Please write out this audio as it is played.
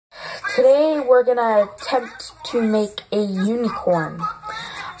Today we're gonna attempt to make a unicorn.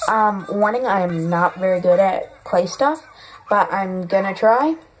 Warning, I'm not very good at clay stuff, but I'm gonna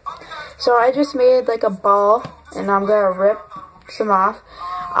try. So I just made like a ball, and I'm gonna rip some off.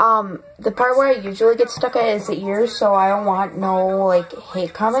 The part where I usually get stuck at is the ears, so I don't want no like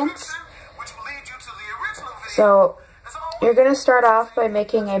hate comments. So you're gonna start off by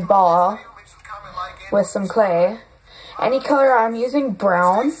making a ball with some clay. Any color, I'm using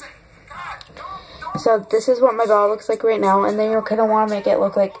brown. So this is what my ball looks like right now, and then you're gonna want to make it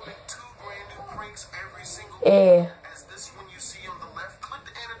look like a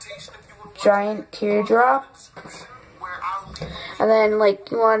giant teardrop. And then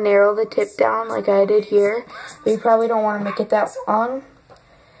like you want to narrow the tip down like I did here, but you probably don't want to make it that long.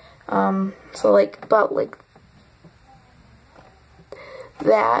 So like about like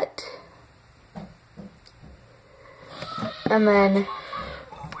that. And then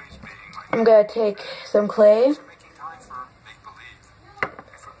I'm going to take some clay.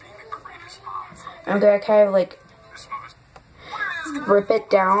 I'm going to kind of like rip it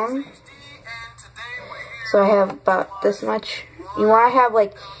down. So I have about this much. You want to have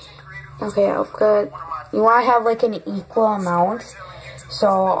like, okay, you want to have like an equal amount.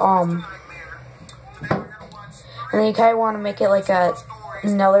 So, and then you kind of want to make it like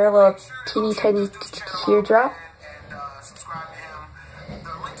another little teeny tiny teardrop.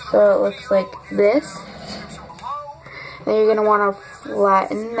 So it looks like this. Then you're going to want to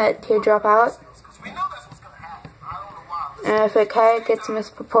flatten that teardrop out. And if it kind of gets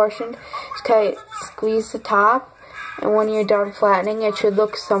misproportioned, just kind of squeeze the top. And when you're done flattening, it should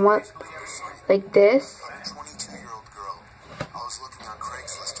look somewhat like this.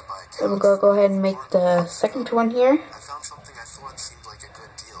 So we're going to go ahead and make the second one here.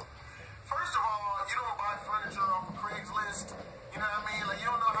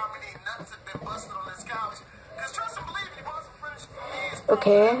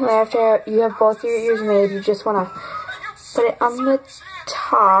 Okay, and after you have both your ears made, you just want to put it on the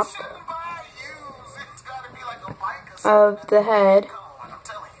top of the head.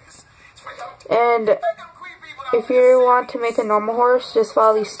 And if you want to make a normal horse, just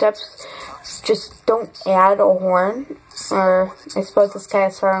follow these steps. Just don't add a horn. Or I suppose this kind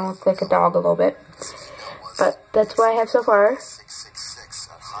of starting to look like a dog a little bit. But that's what I have so far.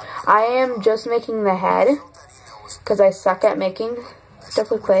 I am just making the head because I suck at making stuff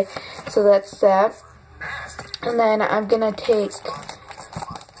with clay. So that's that. And then I'm going to take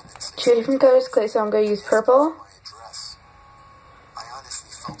 2 different colors of clay. So I'm going to use purple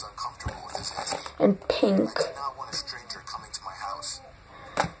and pink.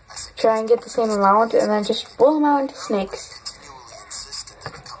 Try and get the same amount, and then just roll them out into snakes.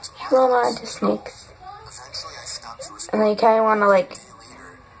 Roll them out into snakes. And then you kind of want to like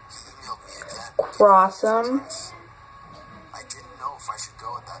cross them. I didn't know if I should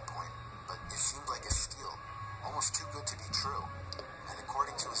go at that point, but it seemed like a steal. Almost too good to be true. And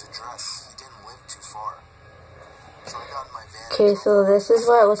according to his address, he didn't live too far. So I got in my van. Okay, so this is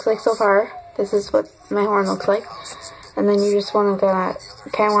what it looks like so far. This is what my horn looks like. And then you just want to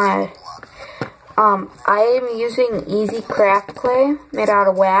I am using Easy Craft clay made out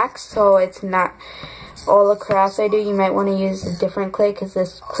of wax, so it's not all the crafts I do. You might want to use a different clay because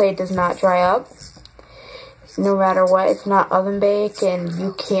this clay does not dry up. No matter what, it's not oven baked, and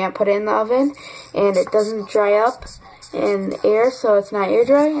you can't put it in the oven, and it doesn't dry up in air, so it's not air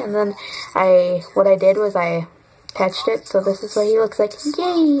dry. And then what I did was I touched it, so this is what he looks like.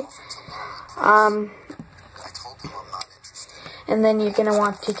 Yay! And then you're gonna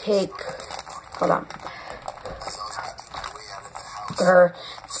want to take, hold on, they're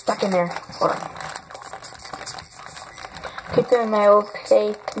stuck in there. Hold on. Keep them in my old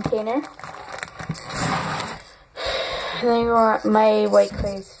clay container. And then you want, my white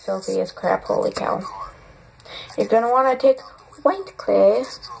clay is filthy as crap, holy cow. You're going to want to take white clay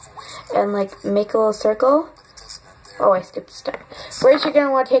and like make a little circle. Oh, I skipped a step. First you're going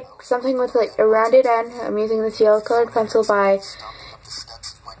to want to take something with like a rounded end. I'm using this yellow colored pencil by,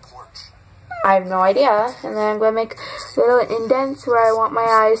 I have no idea. And then I'm going to make little indents where I want my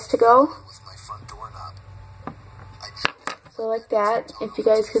eyes to go. So like that, if you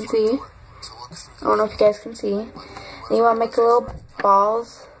guys can see. I don't know if you guys can see. Then you want to make little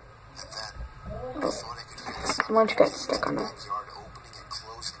balls. Oh, someone got stuck on it.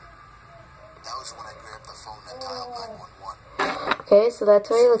 Okay, so that's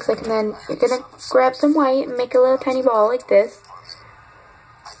what it looks like. And then you're going to grab some white and make a little tiny ball like this.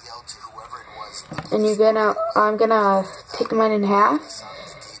 And I'm going to take mine in half.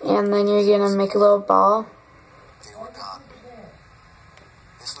 And then you're going to make a little ball.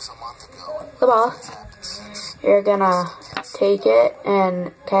 was a month ago. the ball. You're gonna take it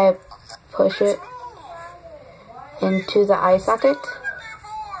and kind of push it into the eye socket.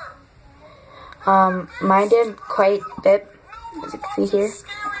 Mine didn't quite fit, as you can see here. 99%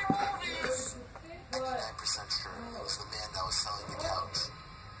 sure it was the man that was selling the couch.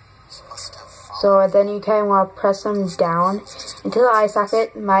 He must have followed So then you kind of want to press them down into the eye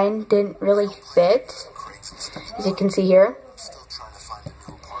socket. Mine didn't really fit, Craig's and stuff. as you can see here. I'm still trying to find a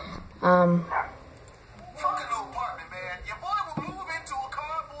new apartment. Fuck a new apartment, man. Your boy will move into a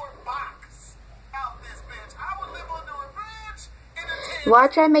cardboard box. Out this bitch. I would live under a bridge in a tent.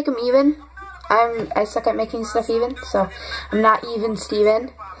 Watch, I make them even. I suck at making stuff even, so I'm not even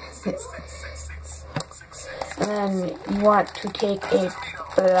Steven. And then you want to take a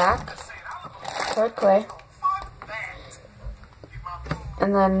black colored clay,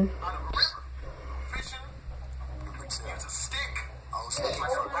 and then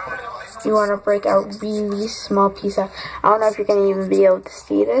you want to break a really small piece of. I don't know if you're gonna even be able to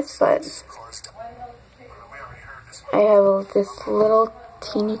see this, but I have this little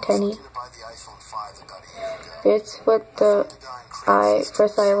teeny tiny. Buy the iPhone 5 about a year ago. It's what the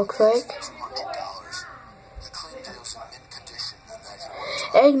first eye looks like. $200. He claimed it was in mint condition and that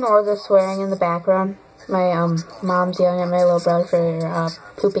he wanted Ignore the swearing in the background. My mom's yelling at my little brother for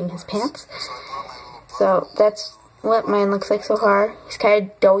pooping his pants. So that's what mine looks like so far. He's kind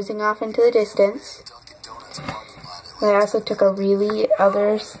of dozing off into the distance. Dunkin' Donuts parking lot at I also took a really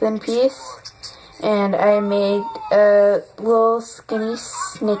other thin piece, and I made a little skinny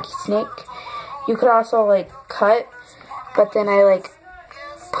snaky snake. You could also like cut, but then I like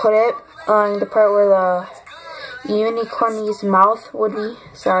put it on the part where the unicorn's mouth would be.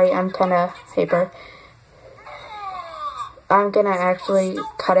 Sorry, I'm kind of hyper. I'm gonna actually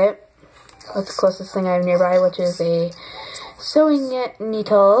cut it. That's the closest thing I have nearby, which is a sewing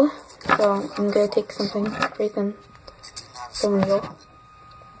needle. So I'm gonna take something very thin. Some needle.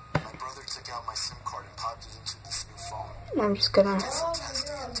 My brother took out my SIM card and popped it into this new phone. I'm just gonna. Some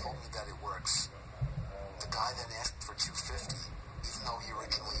testing and told me that it works. The guy then asked for $250, even though he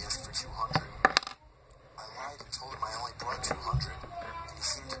originally asked for $200. I lied and told him I only brought $200, and he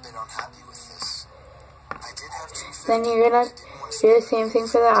seemed a bit unhappy with this. I did have $250. Then you're gonna do the same thing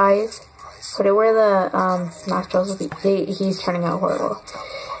for the eyes. Put it where the nostrils will be. He's turning out horrible.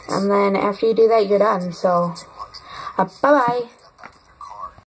 And then after you do that, you're done. So, bye-bye.